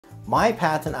My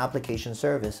patent application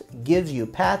service gives you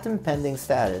patent pending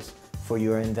status for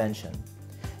your invention.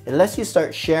 It lets you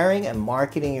start sharing and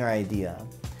marketing your idea.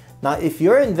 Now, if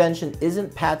your invention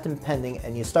isn't patent pending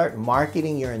and you start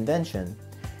marketing your invention,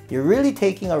 you're really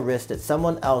taking a risk that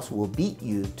someone else will beat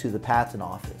you to the patent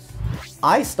office.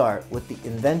 I start with the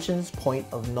invention's point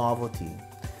of novelty.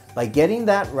 By getting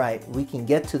that right, we can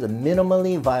get to the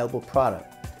minimally viable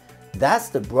product. That's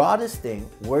the broadest thing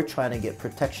we're trying to get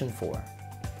protection for.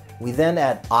 We then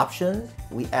add options,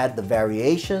 we add the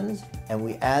variations, and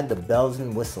we add the bells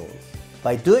and whistles.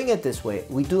 By doing it this way,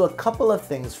 we do a couple of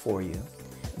things for you.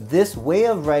 This way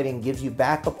of writing gives you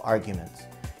backup arguments.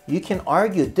 You can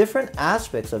argue different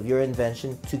aspects of your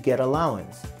invention to get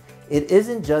allowance. It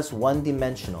isn't just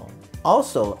one-dimensional.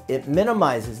 Also, it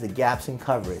minimizes the gaps in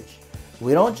coverage.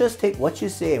 We don't just take what you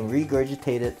say and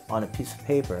regurgitate it on a piece of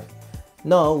paper.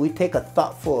 No, we take a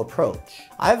thoughtful approach.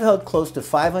 I've held close to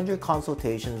 500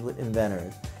 consultations with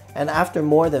inventors, and after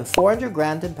more than 400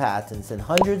 granted patents and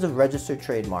hundreds of registered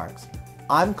trademarks,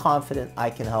 I'm confident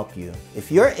I can help you.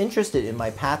 If you're interested in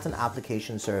my patent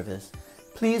application service,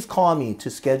 please call me to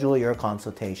schedule your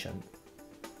consultation.